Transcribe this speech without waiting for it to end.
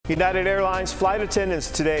United Airlines flight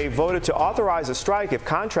attendants today voted to authorize a strike if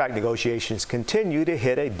contract negotiations continue to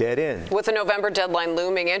hit a dead end. With the November deadline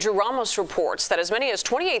looming, Andrew Ramos reports that as many as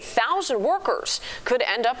 28,000 workers could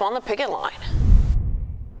end up on the picket line.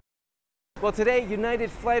 Well, today,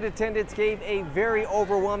 United flight attendants gave a very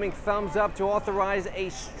overwhelming thumbs up to authorize a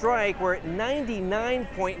strike where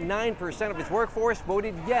 99.9% of its workforce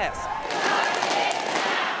voted yes.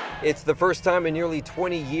 It's the first time in nearly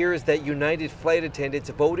 20 years that United flight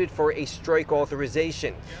attendants voted for a strike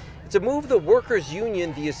authorization. It's a move the workers'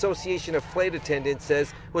 union, the Association of Flight Attendants,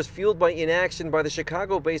 says was fueled by inaction by the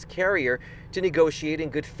Chicago-based carrier to negotiate in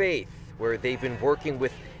good faith, where they've been working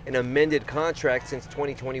with an amended contract since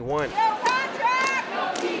 2021.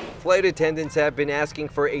 Flight attendants have been asking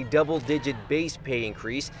for a double-digit base pay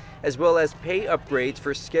increase, as well as pay upgrades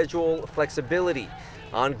for schedule flexibility,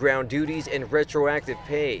 on-ground duties, and retroactive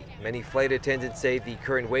pay. Many flight attendants say the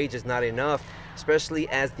current wage is not enough, especially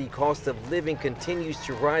as the cost of living continues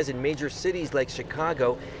to rise in major cities like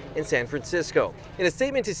Chicago and San Francisco. In a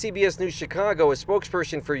statement to CBS News Chicago, a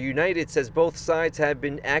spokesperson for United says both sides have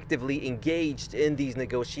been actively engaged in these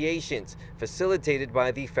negotiations, facilitated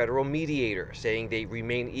by the federal mediator, saying they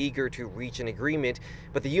remain eager to reach an agreement,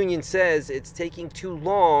 but the union says it's taking too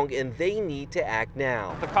long and they need to act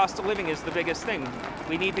now. The cost of living is the biggest thing.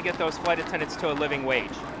 We need to get those flight attendants to a living wage.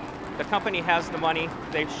 The company has the money,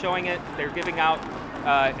 they're showing it, they're giving out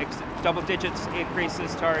double digits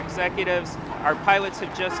increases to our executives. Our pilots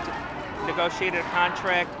have just negotiated a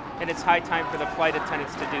contract, and it's high time for the flight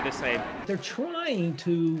attendants to do the same. They're trying to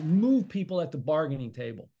move people at the bargaining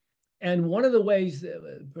table. And one of the ways,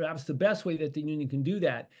 perhaps the best way that the union can do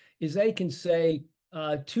that, is they can say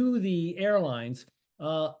to the airlines,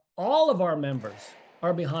 all of our members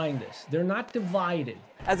are behind this. They're not divided.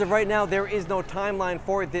 As of right now, there is no timeline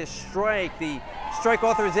for this strike. The strike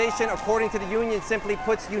authorization, according to the union, simply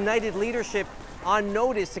puts United leadership on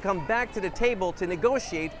notice to come back to the table to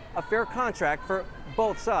negotiate a fair contract for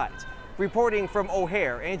both sides. Reporting from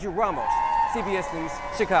O'Hare, Andrew Ramos, CBS News,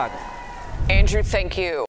 Chicago. Andrew, thank you.